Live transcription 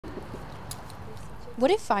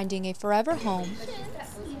What if finding a forever home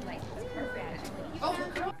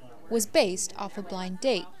was based off a blind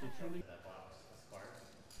date?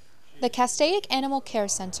 The Castaic Animal Care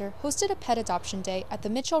Center hosted a pet adoption day at the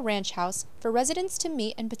Mitchell Ranch House for residents to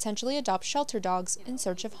meet and potentially adopt shelter dogs in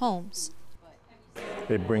search of homes.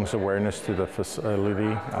 It brings awareness to the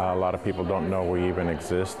facility. A lot of people don't know we even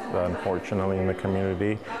exist, unfortunately, in the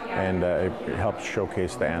community, and it helps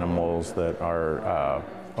showcase the animals that are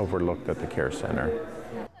overlooked at the care center.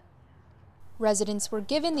 Residents were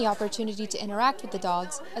given the opportunity to interact with the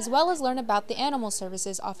dogs, as well as learn about the animal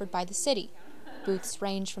services offered by the city. Booths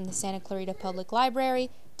range from the Santa Clarita Public Library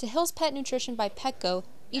to Hill's Pet Nutrition by Petco,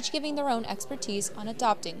 each giving their own expertise on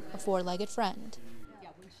adopting a four-legged friend.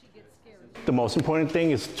 The most important thing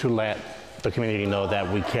is to let the community know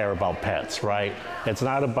that we care about pets, right? It's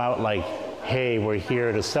not about like, hey, we're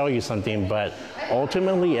here to sell you something, but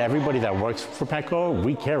ultimately everybody that works for Petco,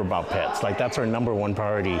 we care about pets. Like, that's our #1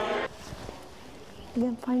 priority. And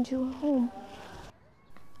then find you a home.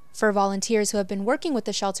 For volunteers who have been working with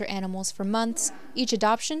the shelter animals for months, each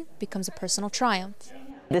adoption becomes a personal triumph.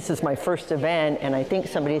 This is my first event, and I think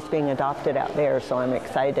somebody's being adopted out there, so I'm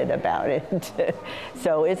excited about it.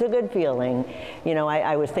 So it's a good feeling. You know,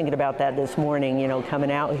 I was thinking about that this morning, you know,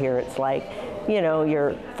 coming out here. It's like, you know,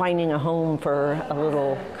 you're finding a home for a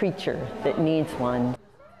little creature that needs one.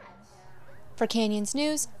 For Canyons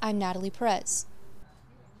News, I'm Natalie Perez.